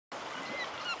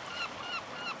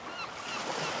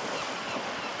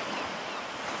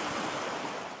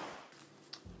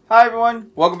Hi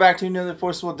everyone, welcome back to another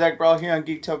Forcible Deck Brawl here on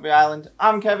Geektopia Island.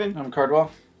 I'm Kevin. I'm Cardwell.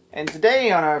 And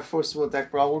today on our Forcible Deck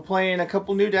Brawl, we're playing a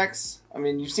couple new decks. I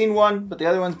mean, you've seen one, but the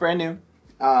other one's brand new.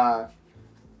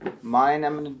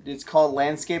 It's called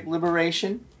Landscape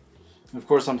Liberation. Of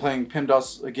course, I'm playing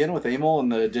PEMDAS again with Amel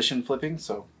and the addition flipping,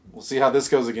 so we'll see how this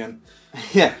goes again.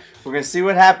 Yeah, we're going to see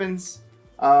what happens.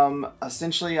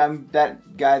 Essentially, I'm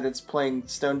that guy that's playing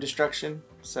Stone Destruction.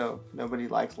 So nobody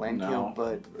likes land kill,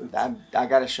 but I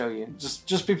gotta show you.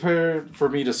 Just be prepared for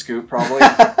me to scoop, probably,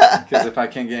 because if I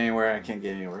can't get anywhere, I can't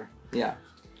get anywhere. Yeah,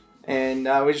 and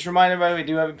we just remind everybody we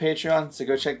do have a Patreon, so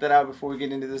go check that out before we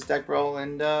get into this deck brawl,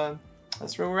 and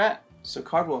that's where we're at. So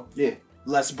Cardwell, yeah,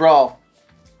 let's brawl.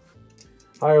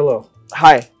 High or low?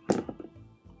 High.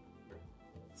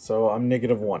 So I'm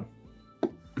 -1. Or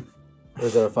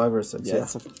is that a 5 or a 6? Yeah.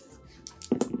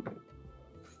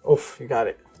 Oof, you got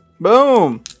it.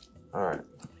 Boom. All right.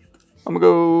 I'm gonna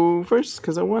go first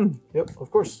because I won. Yep, of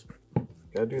course.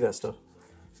 Gotta do that stuff.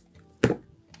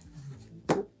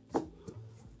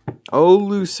 Oh,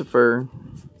 Lucifer.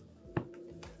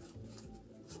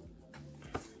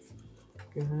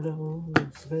 Good old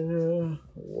Lucifer.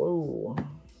 Whoa.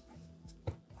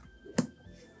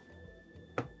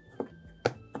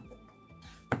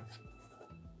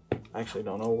 I actually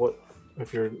don't know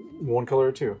if you're one color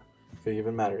or two, if it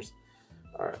even matters.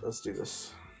 All right, let's do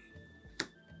this.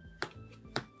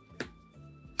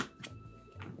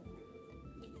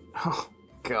 Oh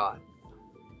God.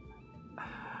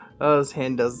 Oh, his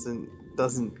hand doesn't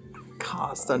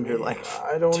cost under like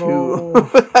I don't 2. know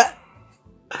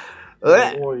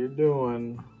what you're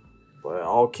doing, but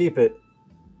I'll keep it.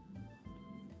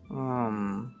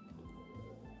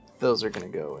 Those are gonna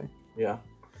go away. Yeah.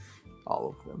 All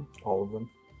of them. All of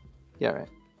them. Yeah, right.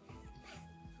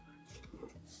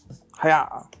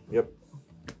 Hiya. Yep.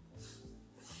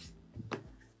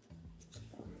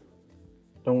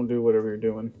 Don't do whatever you're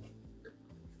doing.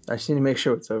 I just need to make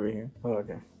sure it's over here. Oh,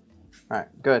 okay.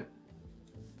 Alright, good.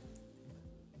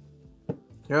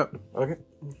 Yep. Okay.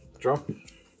 Draw.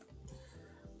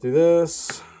 Do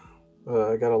this.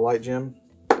 I got a light gem.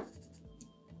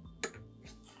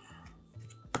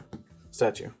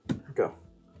 Statue. Go.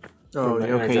 Oh,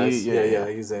 okay. Energize. Yeah.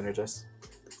 Use the energize.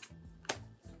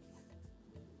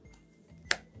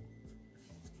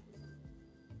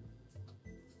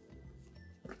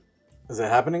 Is it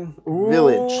happening? Ooh,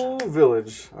 Village.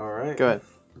 Village. All right. Good.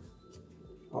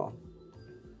 Oh.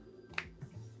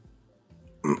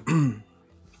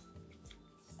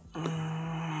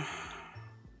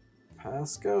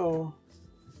 Pass go.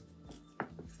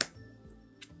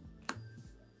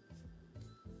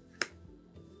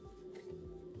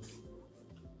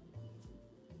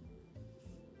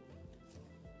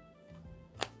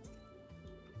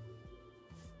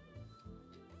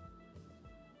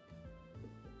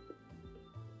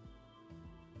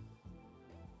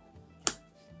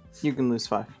 You can lose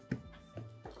 5.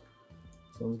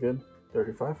 Sounds good.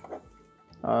 35.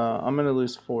 I'm gonna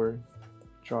lose 4.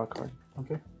 Draw a card.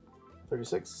 Okay.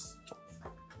 36.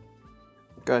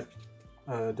 Good.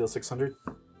 Deal 600.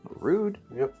 Rude.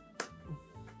 Yep.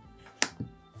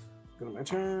 Go to my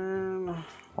turn.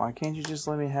 Why can't you just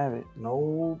let me have it?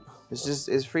 Nope.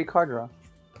 It's free card draw.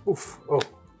 Oof. Oh.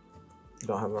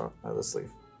 Don't have it on the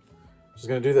sleeve. Just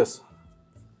gonna do this.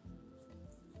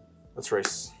 Let's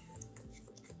race.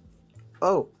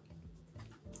 Oh.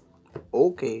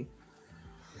 Okay.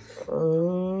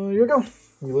 Here we go.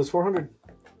 You lose 400.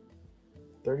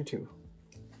 32.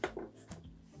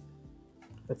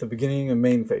 At the beginning of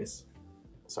main phase.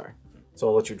 Sorry. So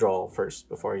I'll let you draw first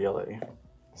before I yell at you.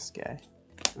 This guy.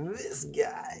 This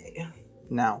guy.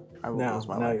 Now. I will lose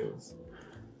my life. You lose.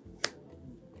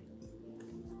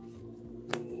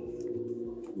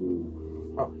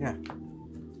 Oh, yeah.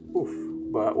 Oof.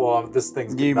 But, well, this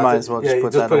thing's... You might as well just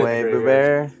put that away, Boo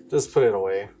Bear. Just put it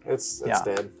away. It's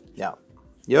dead. Yeah.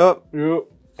 Yup. Yep.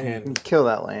 And kill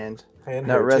that land. And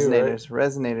no, resonators. Too, right?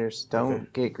 Resonators.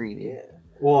 Don't get greedy. Yeah.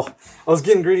 Well, I was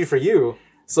getting greedy for you,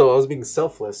 so I was being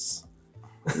selfless.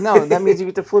 No, that means you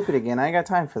get to flip it again. I ain't got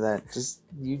time for that. Just,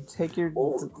 you take your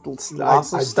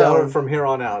awesome I stone. from here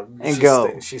on out. And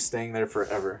go. She's staying there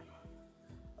forever.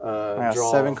 I got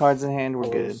 7 cards in hand. We're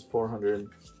good. 400.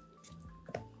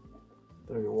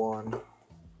 31.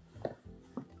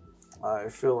 I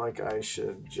feel like I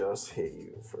should just hit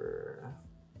you for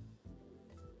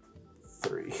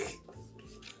 3.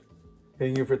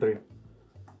 Hitting you for 3.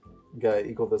 You gotta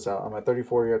equal this out. I'm at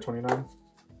 34, you're at 29.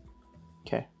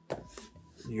 Okay.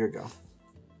 Here you go.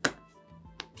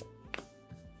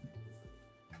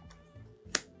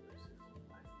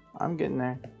 I'm getting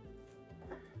there.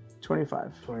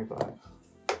 25. 25.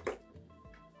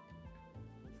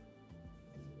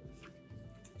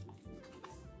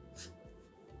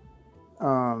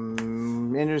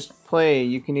 Enters play.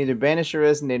 You can either banish a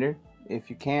resonator. If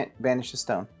you can't, banish a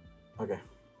stone. Okay.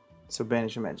 So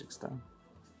banish a magic stone.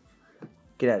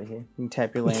 Get out of here. You can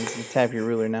tap your lands and tap your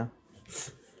ruler now.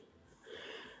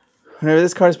 Whenever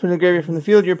this card is put in the graveyard from the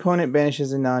field, your opponent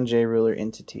banishes a non-J ruler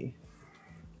entity.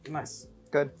 Nice.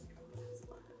 Good.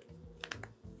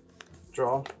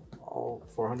 Draw all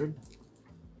 400.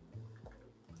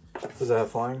 Does that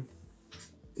have flying?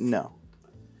 No.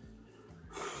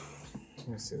 Let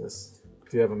me see this.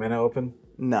 Do you have a mana open?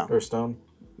 No. Or stone?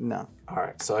 No.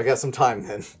 Alright, so I got some time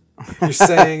then. You're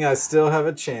saying I still have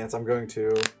a chance. I'm going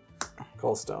to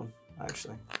call stone,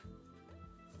 actually.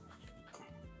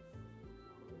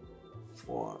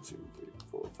 1, 2, 3,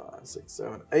 4, 5, 6,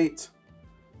 7, 8.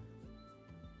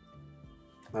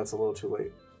 That's a little too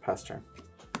late. Pass turn.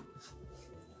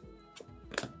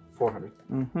 400.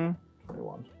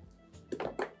 21.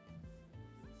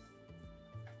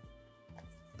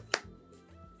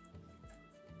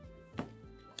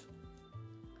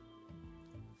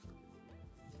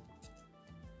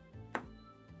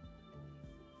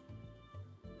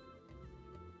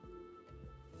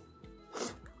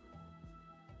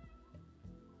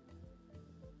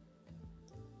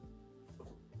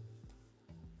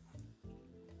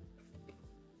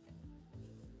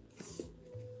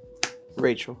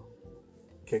 Rachel.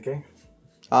 KK.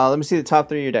 Let me see the top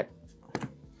 3 of your deck.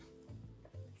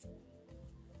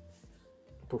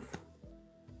 Poof.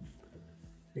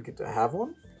 You get to have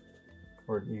one?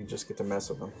 Or do you just get to mess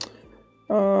with them?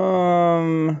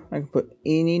 I can put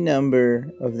any number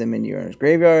of them in your owner's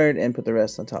graveyard and put the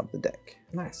rest on top of the deck.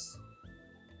 Nice.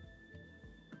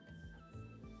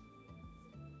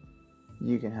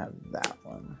 You can have that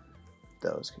one.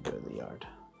 Those can go to the yard.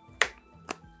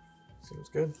 Seems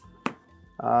good.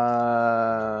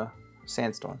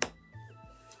 Sandstorm.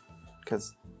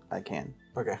 Because I can.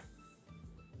 Okay.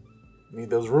 Need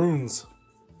those runes.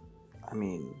 I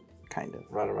mean, kind of.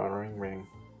 Right around ring, ring.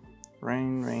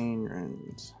 Rain,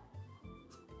 runes.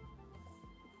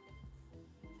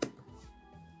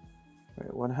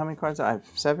 Wait, what? How many cards? I have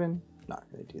 7? Not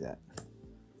gonna do that.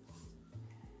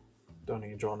 Don't need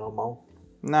to draw no more.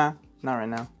 Nah, not right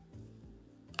now.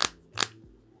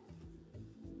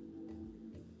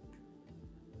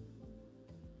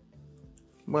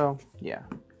 Well, yeah.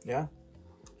 Yeah?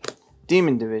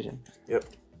 Demon Division. Yep.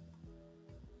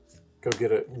 Go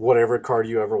get it. Whatever card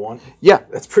you ever want. Yeah.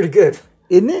 That's pretty good.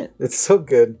 Isn't it? It's so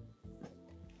good.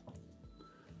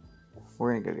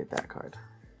 We're gonna go get that card.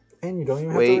 And you don't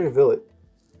even have to reveal it.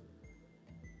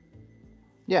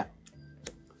 Yeah.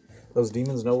 Those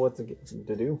demons know what to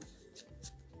do.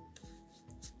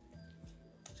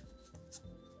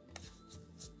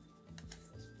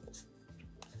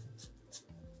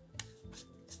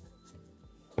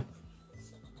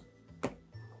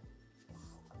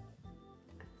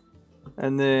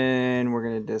 And then we're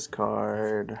gonna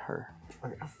discard her.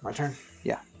 Okay, my turn.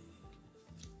 Yeah.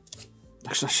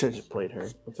 Actually, I should have just played her.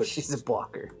 She's a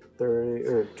blocker. 30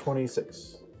 or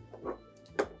 26.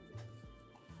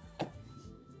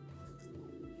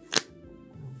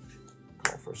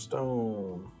 Call for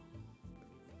stone.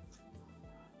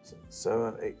 6,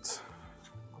 7, 8.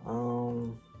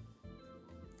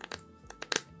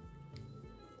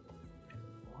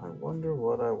 I wonder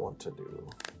what I want to do.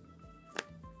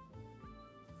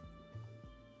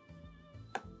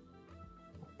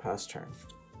 Pass turn.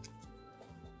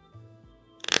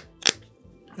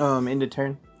 End of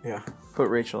turn. Yeah. Put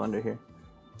Rachel under here.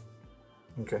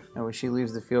 Okay. And when she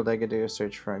leaves the field, I get to go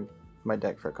search for my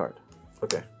deck for a card.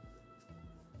 Okay.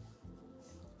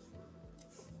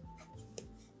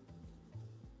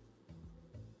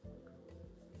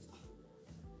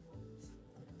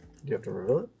 Do you have to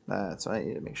reveal it? That's what I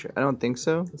need to make sure. I don't think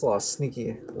so. It's a lot of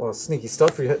sneaky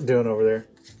stuff you're doing over there.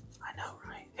 I know,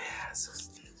 right? Yeah, so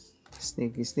sneaky.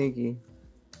 Sneaky, sneaky.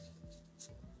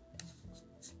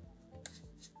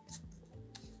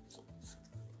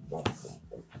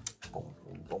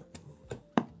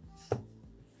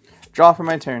 Draw for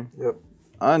my turn. Yep.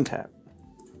 Untap.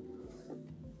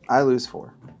 I lose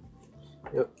 4.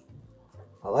 Yep.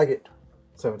 I like it.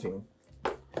 17.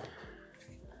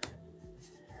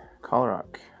 Call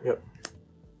rock. Yep.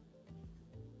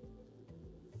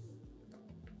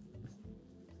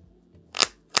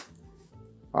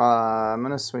 I'm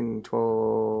gonna swing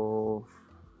 12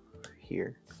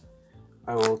 here.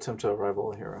 I will attempt to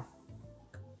rival a hero.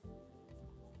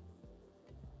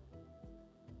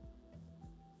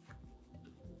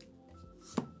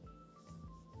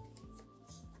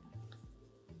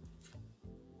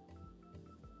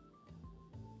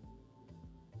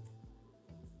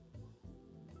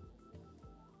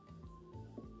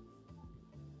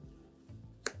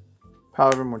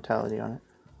 Power of Immortality on it.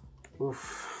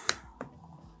 Oof.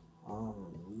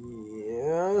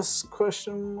 Yes?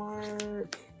 Question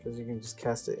mark. Because you can just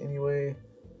cast it anyway.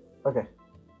 Okay.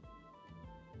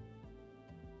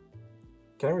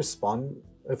 Can I respond?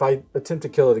 If I attempt to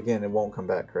kill it again, it won't come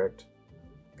back, correct?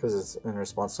 Because it's in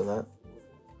response to that.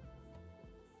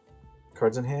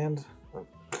 Cards in hand.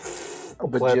 A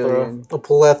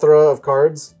plethora of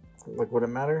cards. Like, would it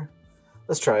matter?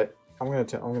 Let's try it. I'm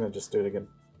gonna just do it again.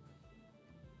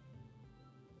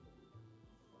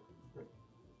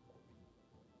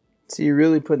 So you're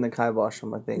really putting the kibosh on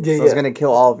my thing. Yeah, so I was gonna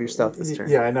kill all of your stuff this turn.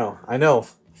 Yeah, I know. I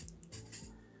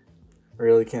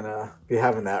really can't be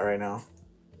having that right now.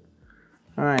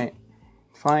 All right,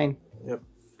 fine. Yep.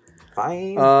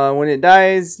 Fine. When it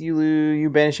dies, you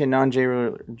banish a non-J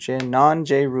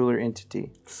ruler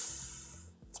entity.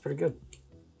 That's pretty good.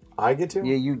 I get to?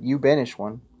 Yeah, you banish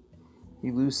one.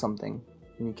 You lose something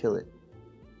and you kill it.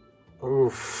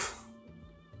 Oof.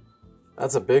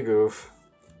 That's a big oof.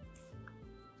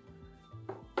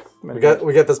 We got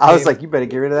this. I was like, you better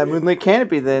get rid of that Moonlit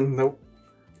Canopy then.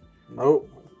 Nope.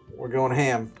 We're going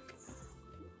ham.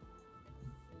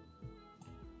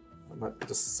 I might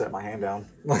just set my hand down.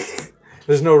 Like,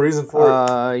 there's no reason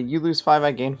for it. You lose 5,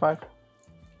 I gain 5.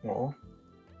 Well.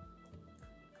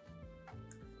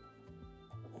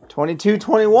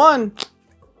 22-21.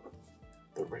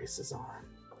 The race is on.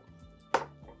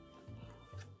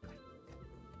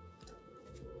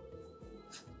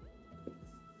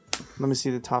 Let me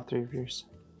see the top 3 of yours.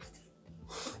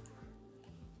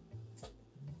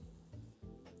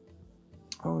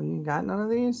 Oh, you got none of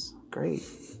these? Great.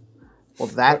 Well,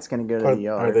 that's going to go to the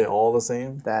yard. Are they all the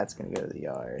same? That's going to go to the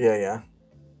yard. Yeah.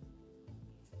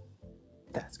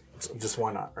 That's good. So just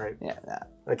why not, right? Yeah, that.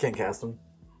 I can't cast them.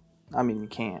 I mean, you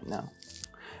can't, no.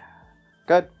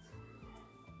 Good.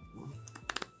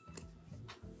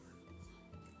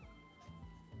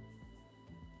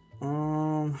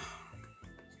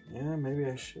 Yeah, maybe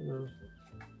I should have.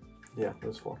 Yeah,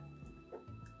 there's 4.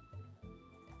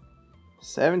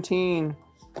 17.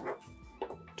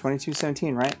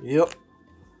 22-17, right? Yep.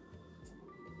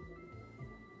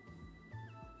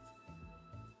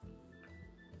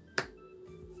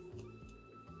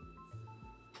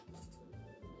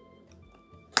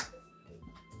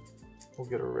 We'll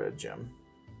get a red gem.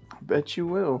 I bet you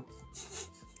will.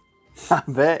 I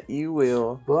bet you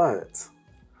will. But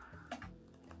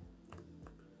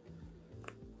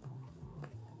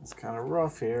it's kind of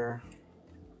rough here.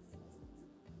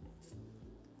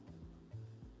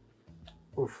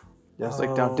 Oof. Just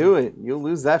like, don't do it. You'll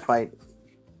lose that fight.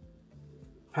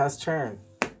 Pass turn.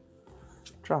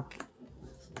 Draw.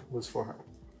 Lose 400.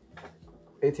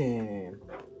 18.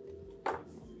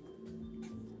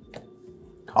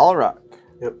 Call a rock.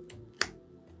 Yep.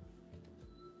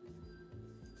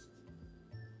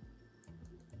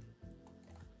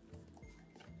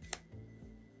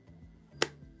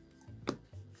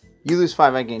 You lose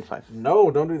 5, I gain 5.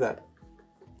 No, don't do that.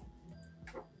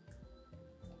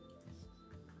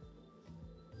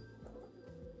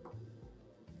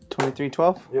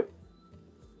 $23-12? Yep.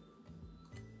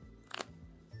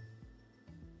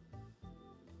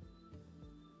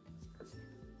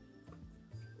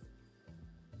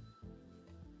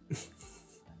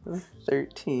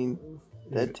 $13.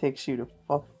 That takes you to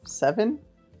 7,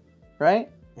 right?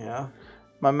 Yeah.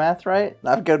 My math right?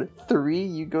 I go to 3,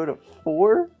 you go to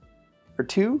 4? Or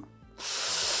 2?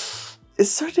 It's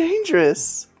so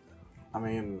dangerous. I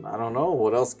mean, I don't know.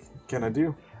 What else can I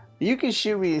do? You can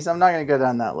shoot me, so I'm not going to go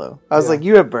down that low. I was like,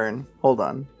 you have burn. Hold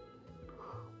on.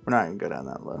 We're not going to go down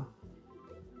that low.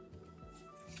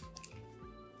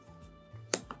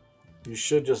 You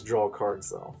should just draw cards,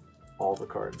 though. All the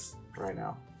cards right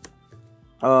now.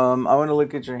 I want to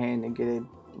look at your hand and get a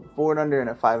 4 and under and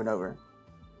a 5 and over.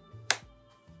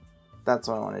 That's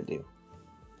what I want to do.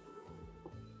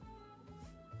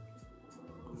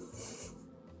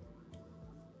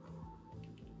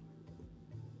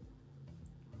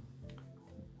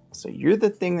 So you're the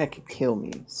thing that could kill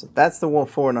me. So that's the one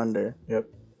 4 and under. Yep.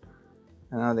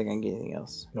 And I don't think I can get anything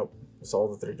else. Nope. It's all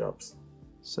the 3 drops.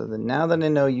 So then now that I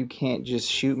know you can't just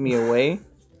shoot me away.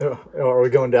 Are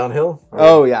we going downhill?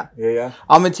 Oh, yeah. Yeah.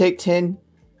 I'm going to take 10.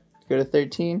 Go to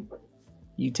 13.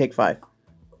 You take 5.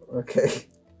 Okay.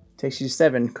 Takes you to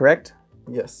 7, correct?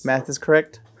 Yes. Math is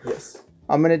correct? Yes.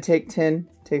 I'm going to take 10.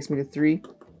 Takes me to 3.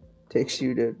 Takes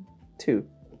you to 2.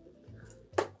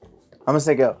 I'm going to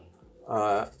say go.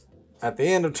 At the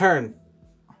end of turn.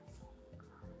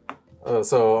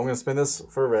 So I'm going to spin this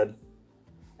for a red.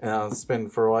 And I'll spin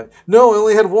for a white. No, I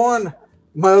only had 1.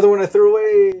 My other one I threw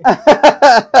away.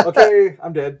 Okay,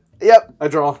 I'm dead. Yep. I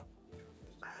draw.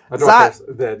 I draw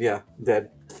first. Dead, yeah.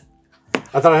 Dead.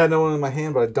 I thought I had no one in my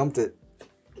hand, but I dumped it.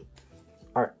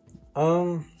 Alright.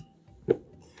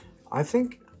 I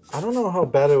think... I don't know how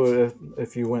bad it would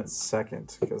if you went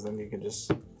second, because then you can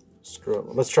just screw up.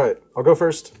 Let's try it. I'll go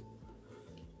first.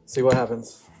 See what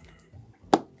happens.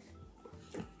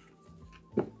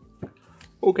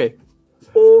 Okay.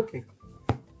 Okay.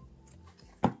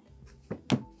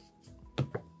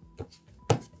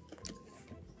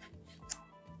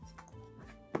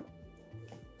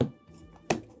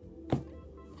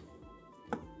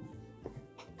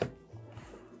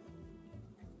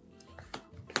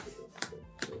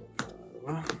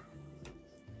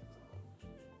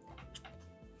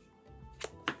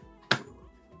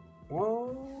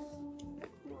 Well,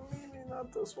 maybe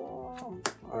not this one.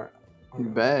 Alright. You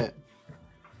bet.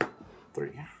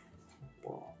 3.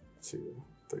 1, 2,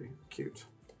 3. Cute.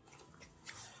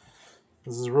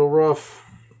 This is real rough.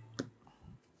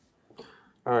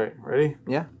 Alright, ready?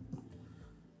 Yeah.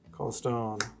 Call a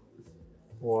stone.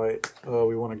 White. Oh,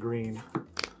 we want a green.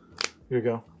 Here you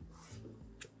go.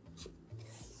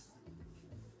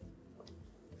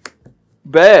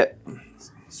 Bet.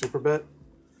 Super bet.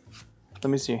 Let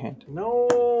me see your hand. No,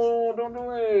 don't do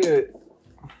it.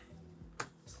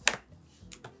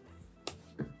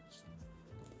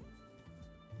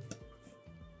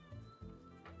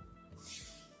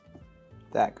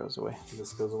 That goes away.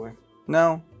 This goes away.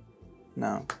 No.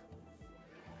 No.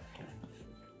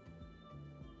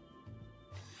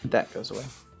 That goes away.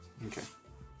 Okay.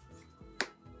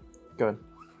 Good.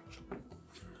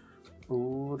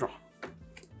 Ooh, draw.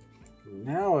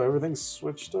 Now everything's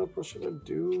switched up. What should I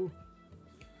do?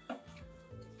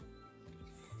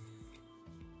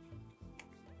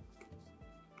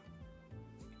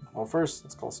 Well, first,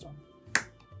 let's call stone.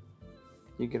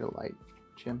 You get a light,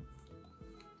 Jim.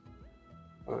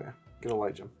 Oh, yeah. Get a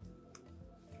light, Jim.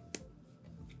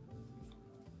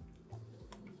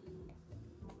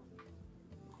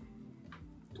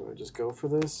 Do I just go for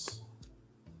this?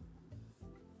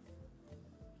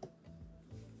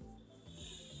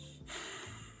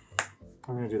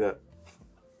 I'm going to do that.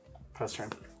 Pass turn.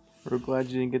 We're glad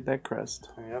you didn't get that crest.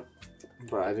 Yep.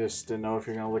 But I just didn't know if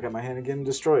you're going to look at my hand again and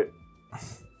destroy it.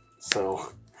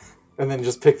 So, and then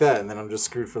just pick that, and then I'm just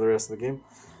screwed for the rest of the game.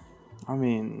 I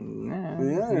mean,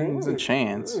 there's a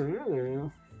chance.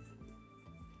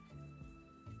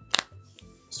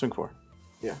 Swing 4.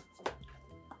 Yeah.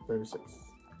 36.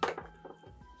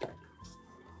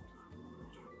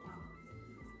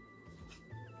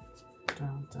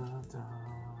 Dun, dun, dun.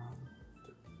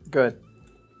 Good.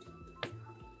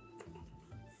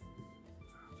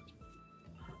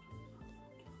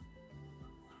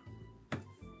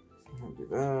 I'll do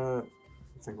that.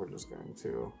 I think we're just going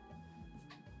to...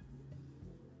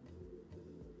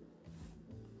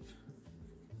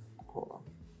 Hold on.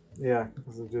 Yeah,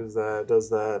 because it does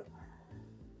that.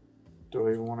 Do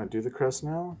I even want to do the crest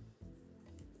now?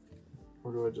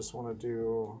 Or do I just want to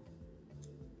do...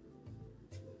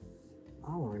 I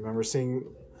don't remember seeing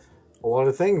a lot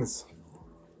of things.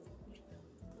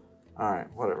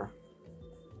 Alright, whatever.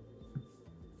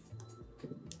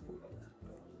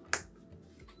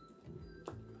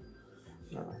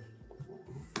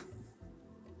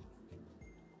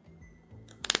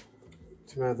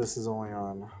 Too bad this is only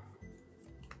on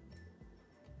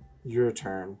your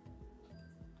turn.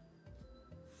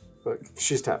 But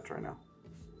she's tapped right now.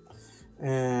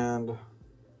 And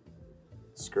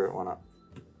screw it, why not?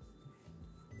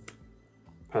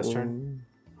 Pass turn?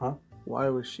 Huh? Why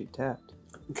was she tapped?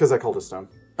 Because I called a stone.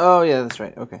 Oh, yeah, that's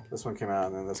right. Okay. This one came out,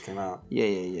 and then this came out. Yeah.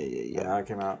 And now it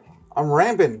came out. I'm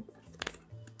ramping!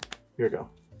 Here we go.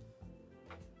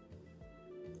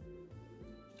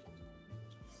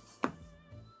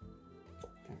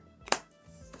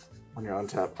 When you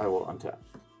untap, I will untap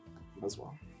as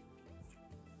well.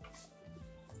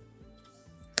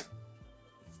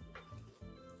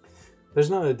 There's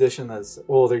not an addition that's...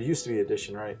 Well, there used to be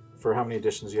addition, right? For how many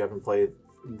editions you haven't played,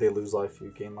 they lose life,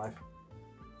 you gain life.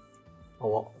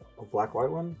 A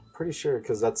black-white one? Pretty sure,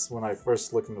 because that's when I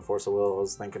first looked into Force of Will, I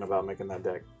was thinking about making that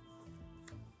deck.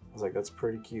 I was like, that's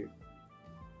pretty cute.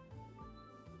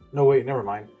 No, wait, never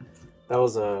mind. That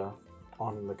was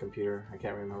on the computer. I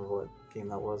can't remember what game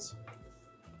that was.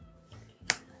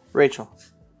 Rachel.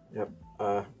 Yep.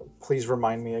 Please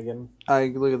remind me again. I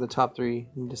look at the top 3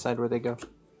 and decide where they go.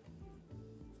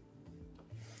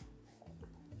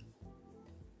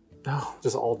 No.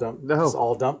 Just all dump? No. Just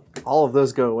all dump? All of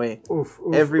those go away. Oof,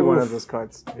 Every one of those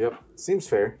cards. Yep. Seems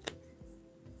fair.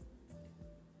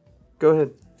 Go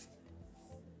ahead.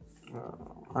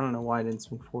 I don't know why I didn't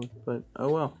swing 4, but oh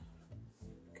well.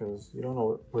 because you don't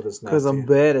know where this nasty... Because I'm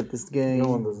bad at this game. You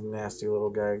know when this nasty little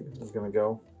guy is going to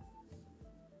go.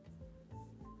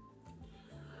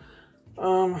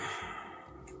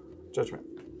 Judgment.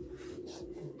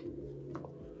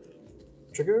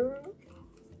 Trigger.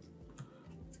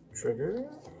 Trigger.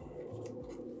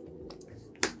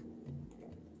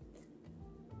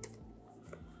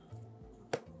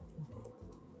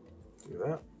 Do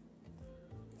that.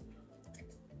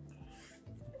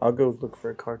 I'll go look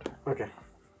for a card. Okay.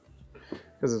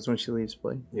 Because it's when she leaves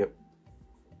play. Yep.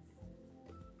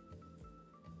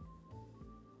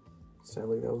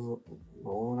 Sadly, that was the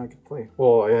only one I could play.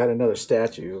 Well, I had another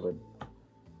statue, but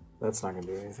that's not going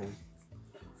to do anything.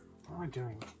 What am I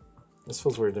doing? This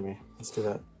feels weird to me. Let's do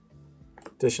that.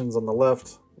 Additions on the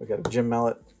left. We got a gym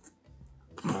mallet.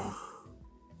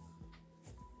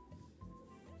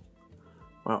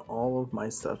 Well, all of my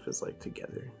stuff is like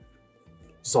together.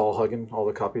 It's all hugging, all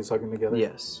the copies hugging together?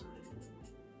 Yes.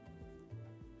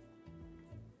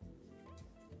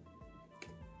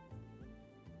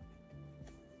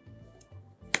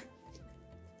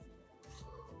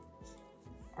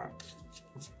 Alright.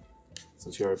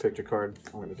 Since you already picked your card,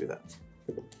 I'm going to do that.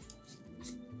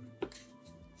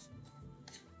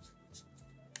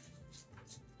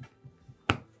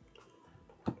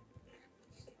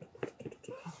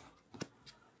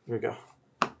 Here we go.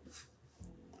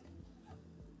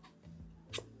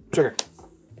 Trigger.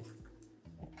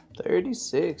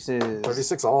 36 is...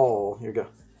 36 all. Here we go.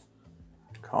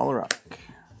 Call a rock.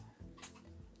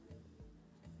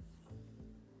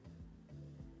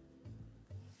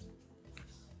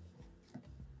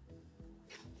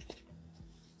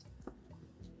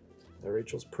 That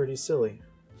Rachel's pretty silly.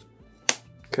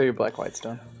 Kill your black white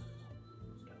stone.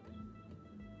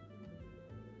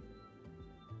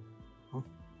 Huh?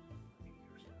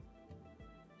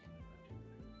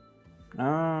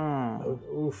 Oh.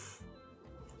 Oof.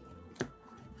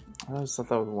 I just thought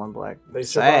that was one black. They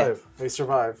survive. Sad. They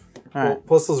survive. All Well, right.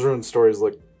 plus those rune stories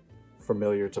look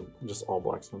familiar to just all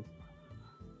blacksmen.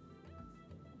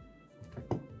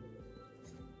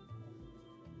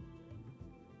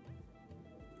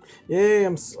 Yay!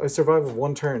 I survived with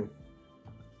one turn.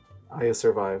 I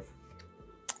survive.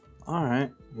 All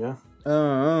right. Yeah.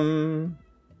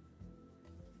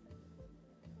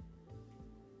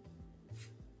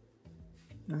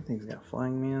 Nothing's got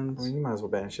flying I mans. mean, you might as well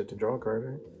banish it to draw a card,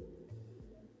 right?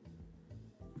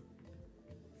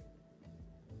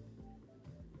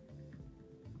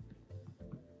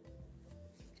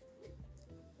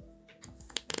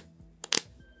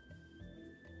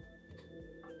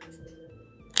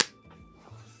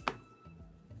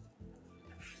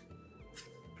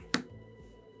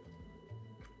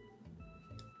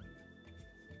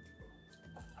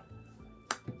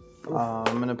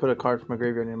 I'm gonna put a card from my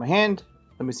graveyard in my hand.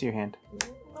 Let me see your hand.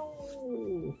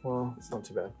 No. Well, it's not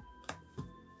too bad.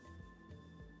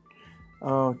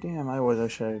 Oh damn! I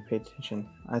should have paid attention.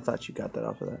 I thought you got that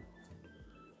off of that.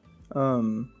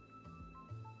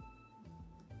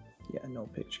 Yeah, no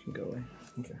pitch can go away.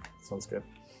 Okay, sounds good.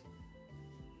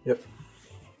 Yep.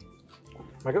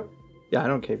 I go? Yeah, I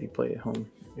don't care if you play at home.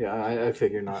 Yeah, I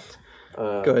figure not.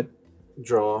 Go ahead.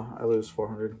 Draw. I lose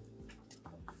 400.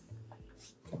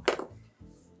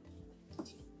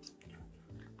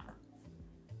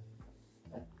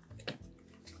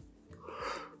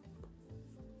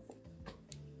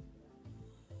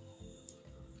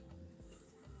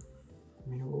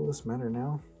 I mean, will this matter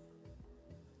now?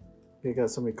 You got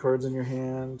so many cards in your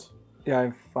hand. Yeah,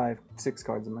 I have 6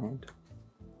 cards in my hand.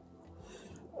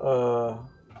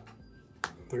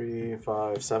 3,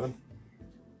 5, 7.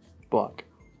 Block.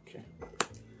 Okay.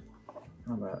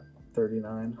 I'm at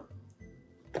 39.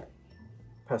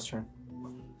 Pass turn.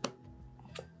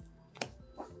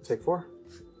 Take 4.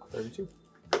 32.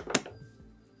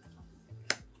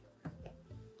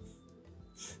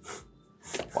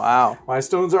 Wow. My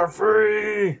stones are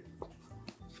free!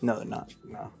 No, they're not.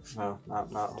 No,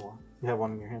 not one. You have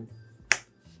one in your hand.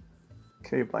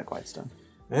 Kill your black white stone.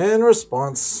 In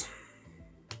response.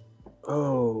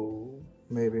 Oh,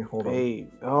 maybe. Hold on. Hey,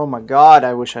 oh my god,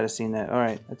 I wish I'd have seen that.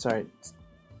 Alright, that's alright.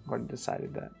 Already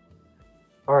decided that.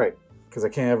 Alright, because I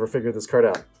can't ever figure this card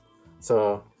out.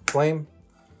 So, Flame.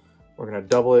 We're going to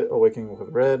double it, Awakening with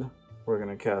red. We're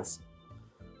going to cast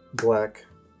black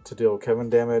to deal Kevin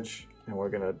damage. And we're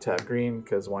going to tap green,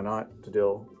 because why not, to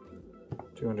deal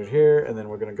 200 here. And then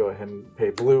we're going to go ahead and pay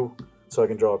blue so I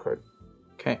can draw a card.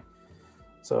 Okay.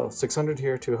 So 600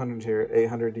 here, 200 here,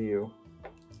 800 to you.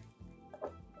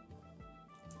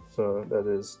 So that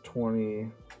is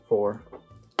 24.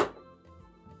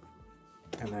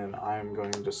 And then I'm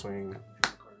going to swing.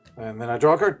 And then I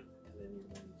draw a card.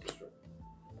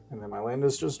 And then my land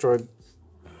is destroyed.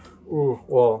 Ooh,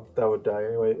 well, that would die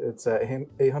anyway. It's at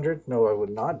 800? No, I would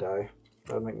not die.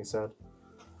 That would make me sad.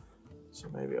 So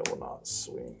maybe I will not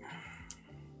swing.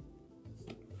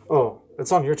 Oh,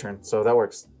 it's on your turn, so that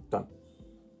works. Done.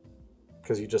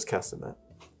 Because you just casted that.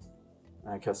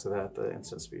 I casted that at the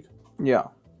instant speed. Yeah.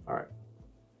 Alright.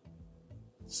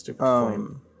 Stupid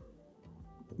flame.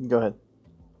 Go ahead.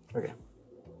 Okay.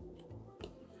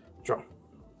 Draw.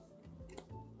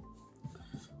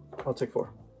 I'll take 4.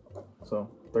 So,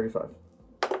 35.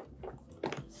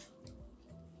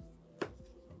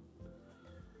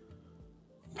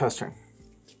 Pass turn.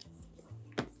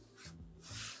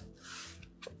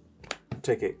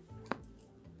 Take 8.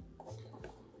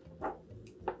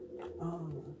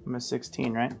 I'm a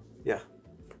 16, right? Yeah.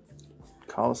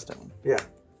 Call a stone. Yeah.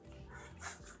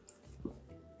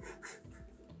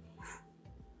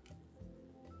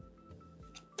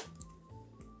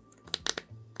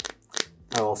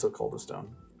 I also called a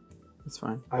stone. That's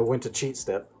fine. I went to cheat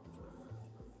step.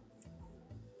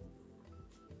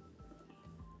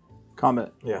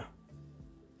 Combat. Yeah.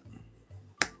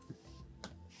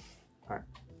 Alright.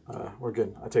 We're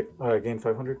good. I gain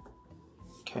 500.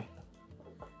 Okay.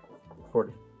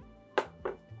 40.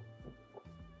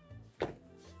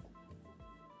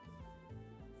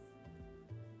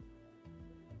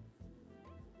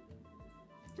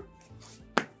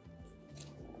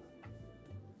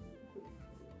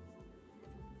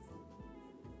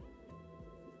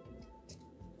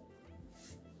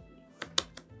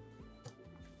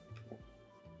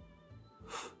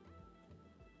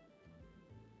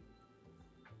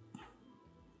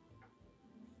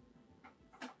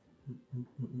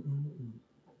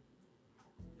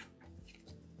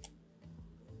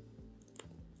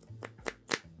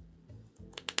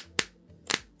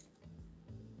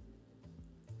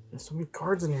 There's so many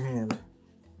cards in your hand.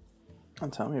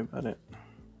 Don't tell me about it.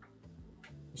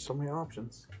 There's so many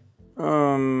options.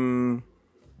 Well,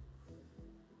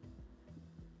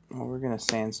 we're gonna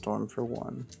sandstorm for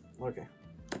 1. Okay.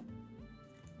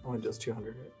 Only does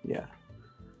 200 hit. Yeah.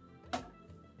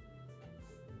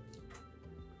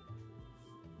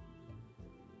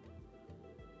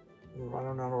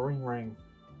 Running on a ring.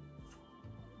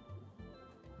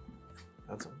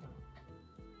 That's something.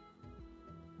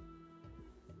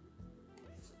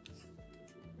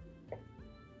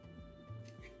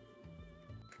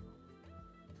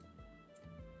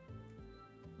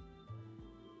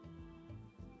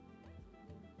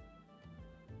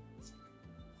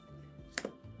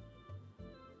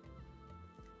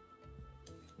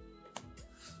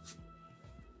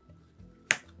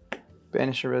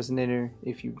 Banish a resonator.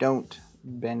 If you don't,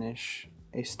 banish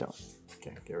a stone.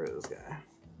 Okay, get rid of this guy.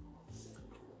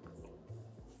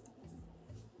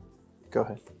 Go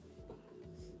ahead.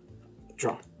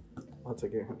 Draw. I'll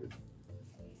take 800.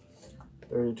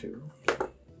 32.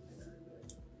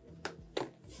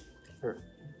 Perfect.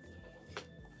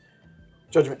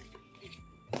 Judgment.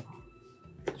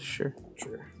 Sure.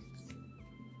 Sure.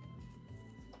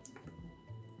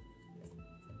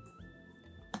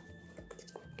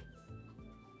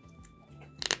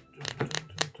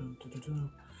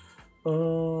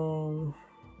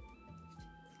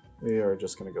 We are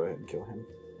just gonna go ahead and kill him.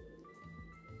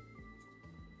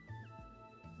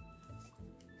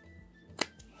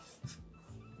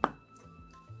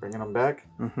 Bringing him back.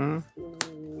 Mm-hmm.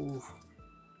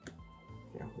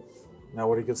 Yeah. Now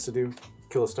what he gets to do?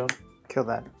 Kill a stone. Kill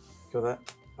that. Kill that.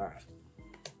 All right.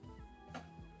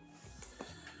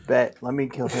 Bet. Let me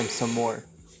kill him some more.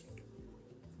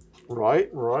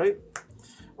 Right.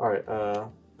 All right.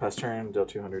 Pass turn. Deal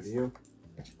 200 to you.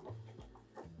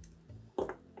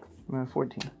 I'm at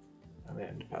 14. And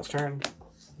then pass turn.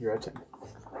 You're at 10.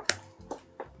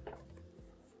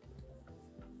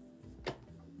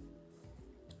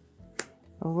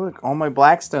 Oh look, all my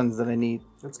black stones that I need.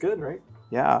 That's good, right?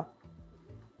 Yeah.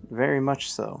 Very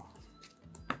much so.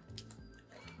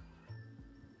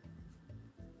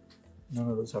 None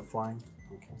of those have flying.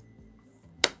 Okay.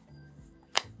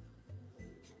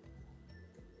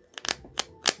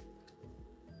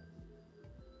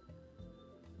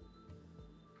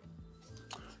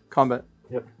 Combat.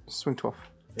 Yep. Swing 12.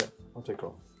 Yep. I'll take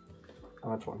 12.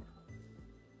 I'm at 20.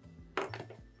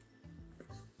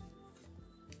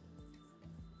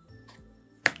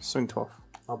 Swing 12.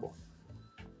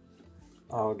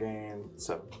 I'll gain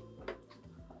 7.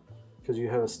 Because you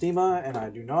have a Stima, and I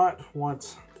do not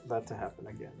want that to happen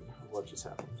again. What just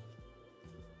happened?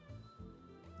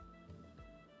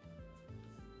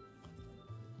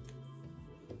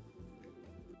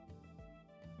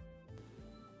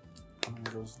 How many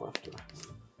of those left do I have?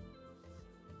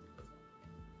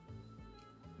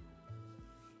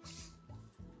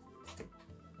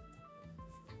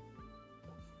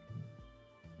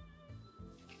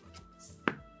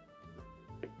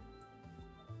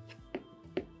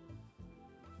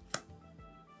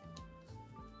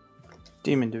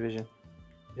 Demon Division.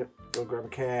 Yep. Go grab a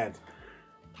cat.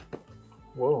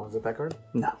 Whoa, is it that card?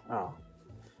 No. Oh.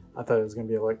 I thought it was going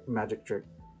to be a like magic trick.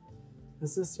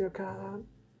 Is this your card?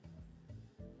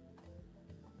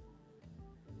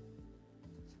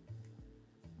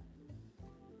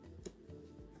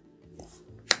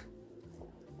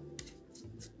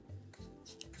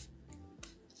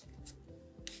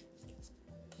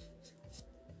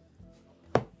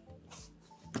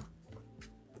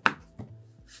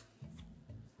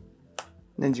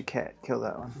 Ninja Cat. Kill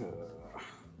that one.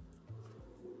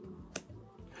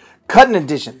 Cutting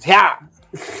Editions. Yeah!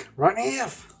 Run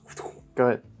F! Go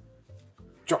ahead.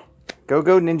 Draw. Go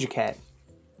Ninja Cat.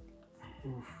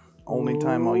 Only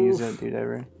time I'll use that dude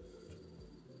ever.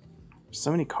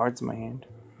 So many cards in my hand.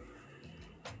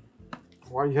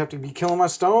 Why you have to be killing my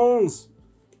stones?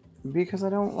 Because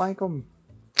I don't like them.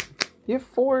 You have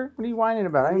 4. What are you whining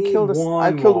about? I need killed one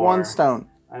I've killed more. 1 stone.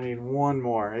 I need one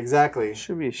more. Exactly.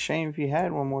 Should be a shame if you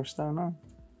had 1 more stone on.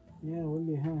 Yeah, what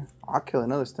do you have? I'll kill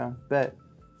another stone. Bet.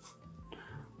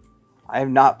 I have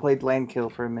not played land kill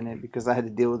for a minute because I had to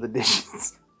deal with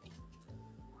additions.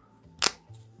 I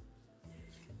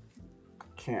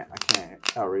can't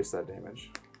outrace that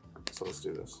damage. So let's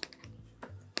do this.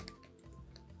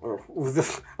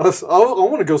 Oh, I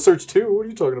want to go search too. What are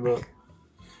you talking about?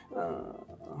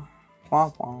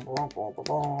 Womp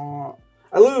womp.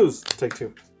 I lose. Take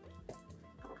 2.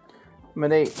 I'm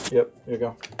at 8. Yep, here you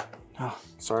go. Oh,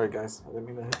 sorry, guys. I didn't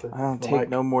mean to hit the I don't the take mic.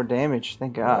 no more damage.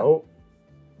 Thank God. Nope.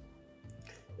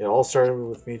 It all started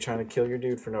with me trying to kill your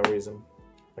dude for no reason.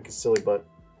 Like a silly butt.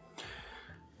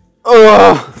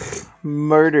 Ugh!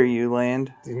 Murder you,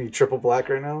 land. Do you need triple black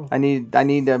right now? I need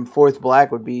 4th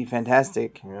black would be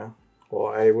fantastic. Yeah.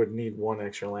 Well, I would need 1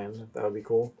 extra land. That would be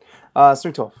cool.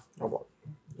 Swing 12. Oh, well.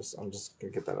 I'm just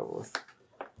going to get that over with.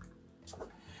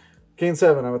 Gain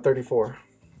 7. I'm at 34.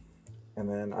 And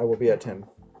then I will be at 10.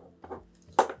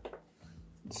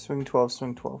 Swing 12,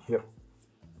 swing 12. Yep.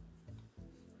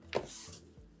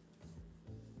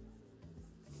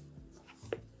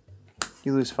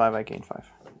 You lose 5, I gain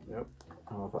 5. Yep.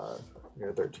 I'm at 5. You're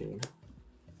at 13.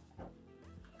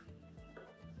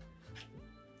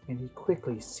 And he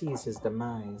quickly sees his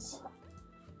demise.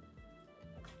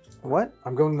 What?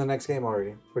 I'm going to the next game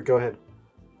already, but go ahead.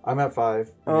 I'm at 5.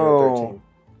 And Oh. you're at 13.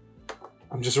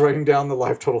 I'm just writing down the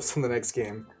life totals in the next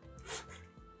game.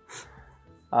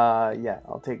 Yeah,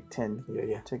 I'll take 10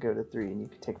 Yeah. to go to 3, and you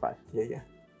can take 5. Yeah.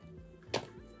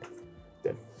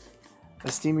 Dead.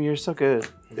 Steamy, you're so good.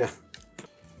 Yeah.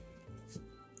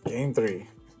 Game 3.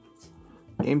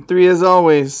 Game 3 as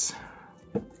always.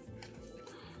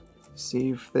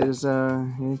 See if there's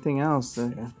anything else.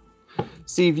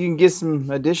 See if you can get some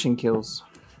addition kills.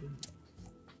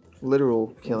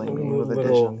 Literal killing with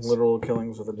additions. Literal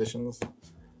killings with additions.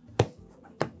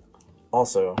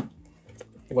 Also,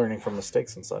 learning from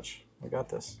mistakes and such. I got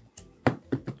this.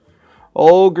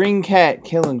 Old green cat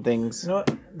killing things. You know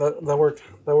what? That worked.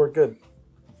 That worked good.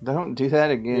 Don't do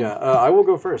that again. Yeah, I will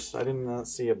go first. I did not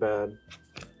see a bad...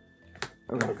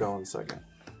 Okay. I'll go in second.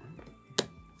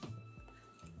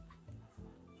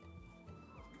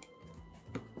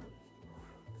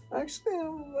 Actually,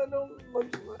 I don't.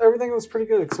 Everything was pretty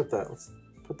good except that. Let's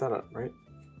put that up, right?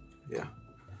 Yeah.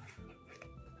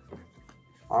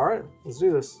 All right, let's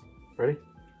do this. Ready?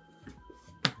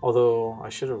 Although I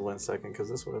should have went second because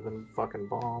this would have been fucking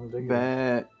bomb digging.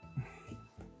 Bet.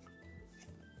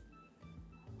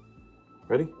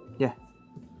 Ready? Yeah.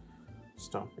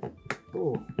 Stone.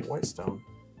 Ooh, white stone.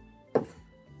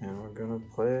 And we're gonna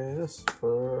play this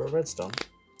for redstone.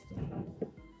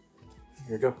 Here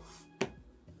you go.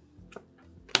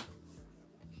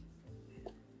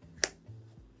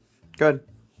 Good.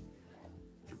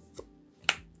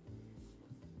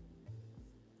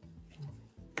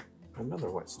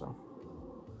 Another white stone.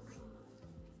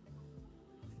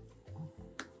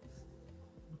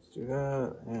 Let's do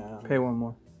that and Pay 1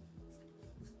 more.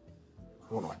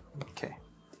 one white. Okay.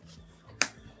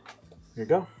 Here you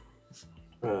go.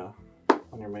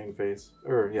 On your main phase.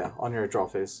 Or yeah, on your draw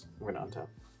phase. We're gonna untap.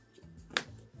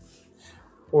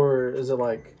 Or is it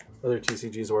like other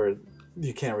TCGs where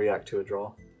you can't react to a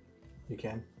draw? You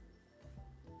can.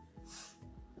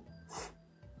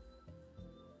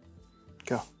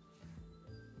 Go.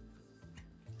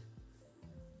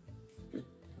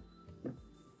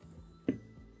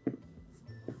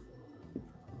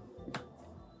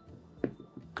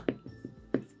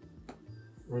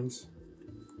 Runes.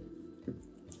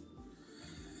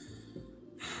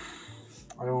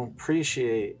 I don't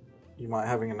appreciate you might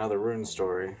having another rune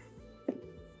story.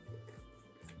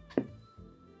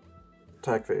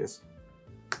 Attack phase.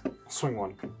 Swing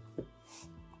 1.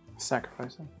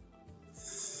 Sacrifice him.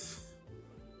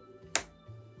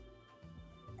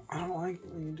 I don't like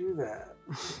when you do that.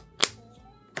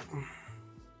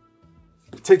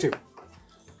 Take 2.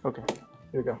 Okay.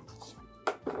 Here we go.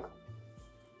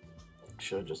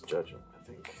 Should have just judged him, I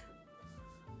think.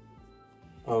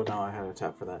 Oh no, I had a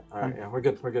tap for that. Alright, yeah, we're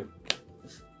good, we're good.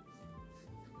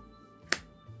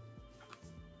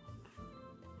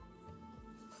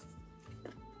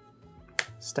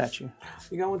 Statue.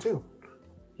 You got one too.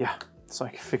 Yeah, so I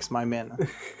can fix my mana.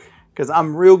 Because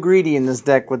I'm real greedy in this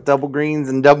deck with double greens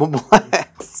and double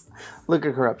blacks. Look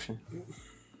at corruption.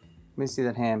 Let me see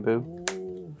that hand, boo.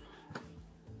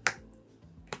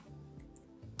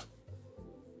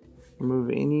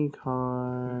 Remove any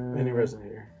card. Any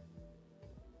resonator.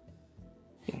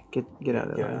 Yeah, get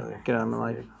out of there. Get out of my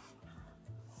life.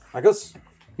 I goes.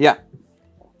 Yeah.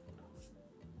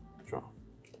 Draw.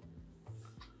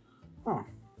 Oh.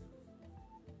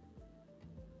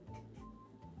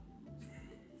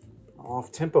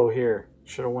 Off tempo here.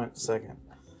 Should have went second.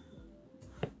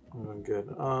 I'm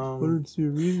good. What's your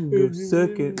reason to go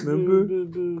second?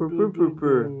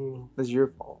 Remember? That's your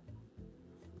fault.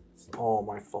 It's all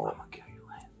my fault. I'm gonna kill you,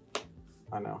 Lynn.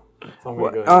 I know. So I'm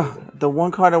gonna go ahead and use it. The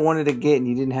one card I wanted to get and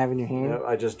you didn't have in your hand. Yep,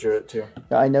 I just drew it too.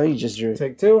 I know you just drew it.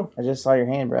 Take 2. I just saw your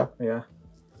hand, bro. Yeah.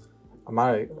 I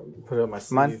might put it on my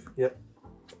sleeve. Mine? Yep.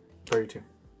 32.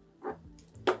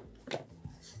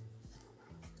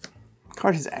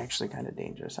 Card is actually kind of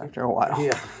dangerous after a while.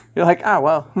 Yeah. You're like, ah,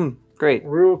 well, great.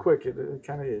 Real quick, it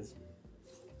kind of is.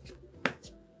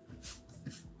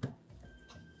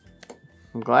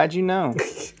 I'm glad you know.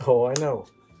 Oh, I know.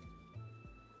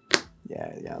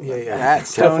 Yeah. Yeah. That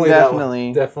stone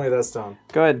definitely. Definitely that stone.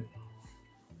 Go ahead.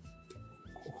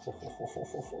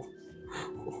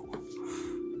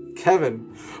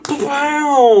 Kevin.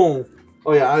 Wow.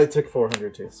 Oh yeah, I took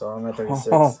 400 too, so I'm at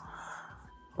 36.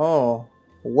 Oh.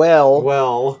 Well.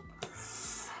 Well.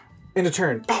 End of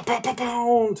turn.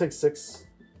 Take 6.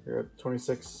 You're at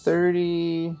 26.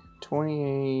 30,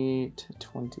 28,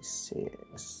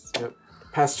 26. Yep.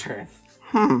 Pass turn.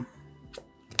 Man,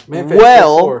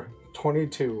 well. 4,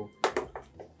 22.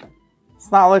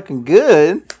 It's not looking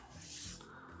good.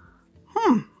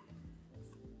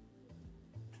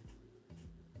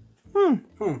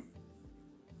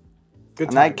 Good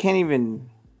and time. I can't even...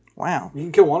 Wow. You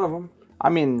can kill one of them. I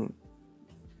mean...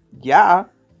 Yeah.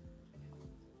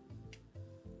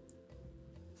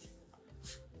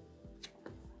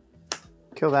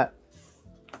 Kill that.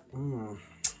 I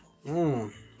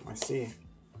see.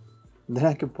 Then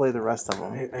I can play the rest of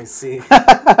them. I see.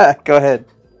 Go ahead.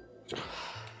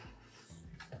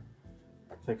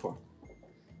 Take 4.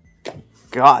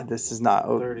 God, this is not...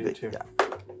 32.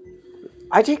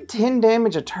 I take 10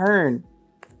 damage a turn.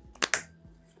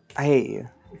 I hate you.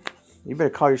 You better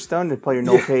call your stone to play your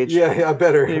null page. Yeah, I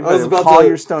better. You I was better about call to,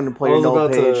 your stone to play your null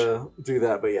page. I was about to do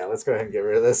that, but yeah, let's go ahead and get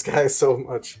rid of this guy so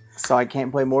much. So I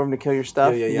can't play more of them to kill your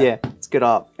stuff? Yeah. It's good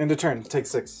up. End of turn. Take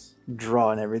 6.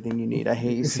 Drawing everything you need. I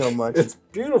hate you so much. It's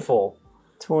beautiful.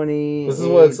 20. This is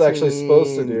what it's actually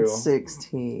supposed to do.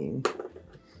 16.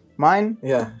 Mine?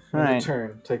 Yeah. All right.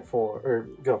 Turn. Take 4. Or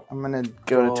go. I'm gonna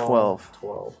go to 12.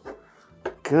 12.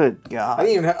 Good God.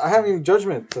 I haven't even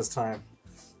judgment this time.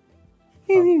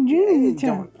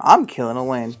 I'm killing a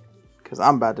land because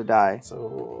I'm about to die.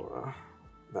 So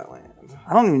that land.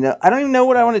 I don't even know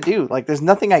what I want to do. Like, there's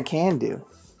nothing I can do.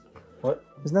 What?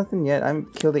 There's nothing yet. I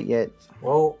haven't killed it yet.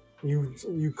 Well, you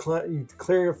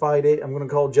clarified it. I'm gonna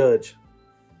call judge.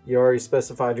 You already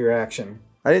specified your action.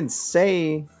 I didn't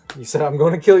say. You said I'm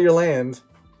going to kill your land.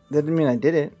 That didn't mean I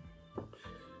did it.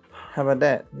 How about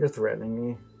that? You're threatening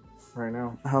me right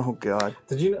now. Oh God.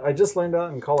 Did you? I just learned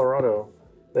out in Colorado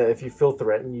that if you feel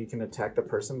threatened, you can attack the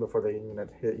person before they even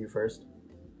hit you first.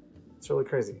 It's really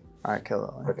crazy. All right, kill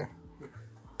that one. Okay.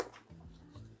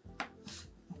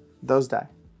 Those die.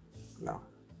 No.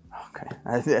 Okay,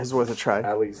 it's worth a try.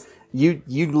 At least. You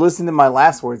listened to my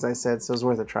last words I said, so it's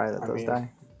worth a try that those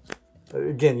die.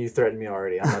 Again, you threatened me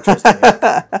already. I'm not trusting you.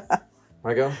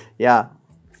 I go? Yeah.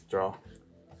 Draw.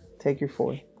 Take your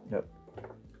 4. Yep.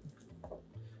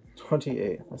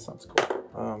 28. That sounds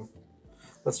cool.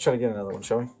 Let's try to get another one,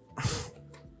 shall we?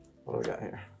 What do we got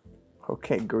here?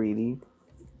 Okay, greedy.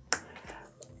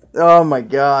 Oh my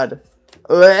God.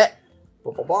 I'm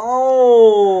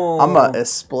gonna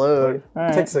explode.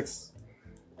 Right. Take 6.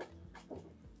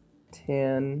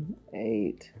 10,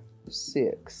 8,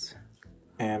 6.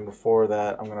 And before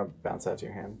that, I'm gonna bounce that to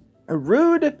your hand.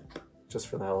 Rude. Just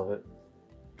for the hell of it.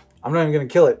 I'm not even gonna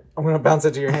kill it. I'm gonna bounce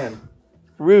it to your hand.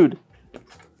 Rude.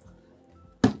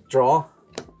 Draw.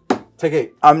 Take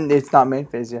 8. It's not main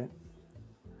phase yet.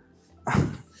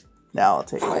 Now I'll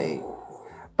take my 8.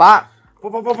 Bop.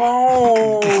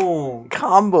 Boom.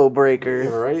 Combo breaker.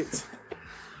 Right.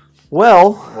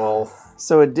 Well,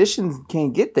 so editions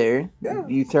can't get there. Yeah.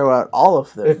 You throw out all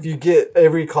of them. If you get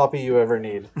every copy you ever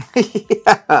need.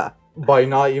 Yeah. By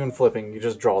not even flipping, you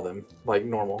just draw them like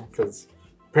normal. Because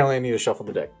apparently I need to shuffle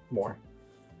the deck more.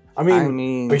 I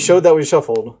mean, we showed that we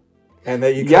shuffled. And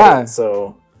that you cut it,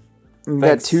 so... You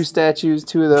got 2 statues,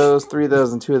 2 of those, 3 of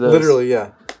those, and 2 of those. Literally, yeah.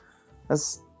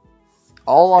 That's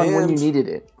all on when you needed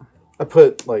it. I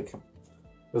put, like...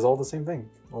 It was all the same thing.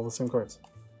 All the same cards.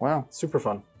 Wow. Super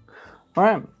fun.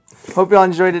 Alright. Hope y'all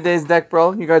enjoyed today's deck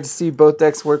brawl. You got to see both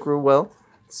decks work real well.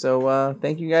 So,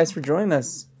 thank you guys for joining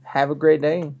us. Have a great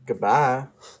day. Goodbye.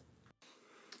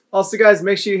 Also, guys,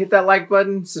 make sure you hit that like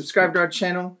button, subscribe to our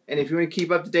channel, and if you want to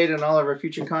keep up to date on all of our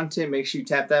future content, make sure you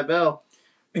tap that bell.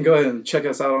 And go ahead and check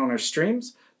us out on our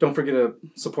streams. Don't forget to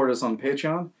support us on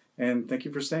Patreon. And thank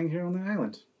you for staying here on the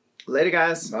island. Later,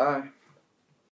 guys. Bye.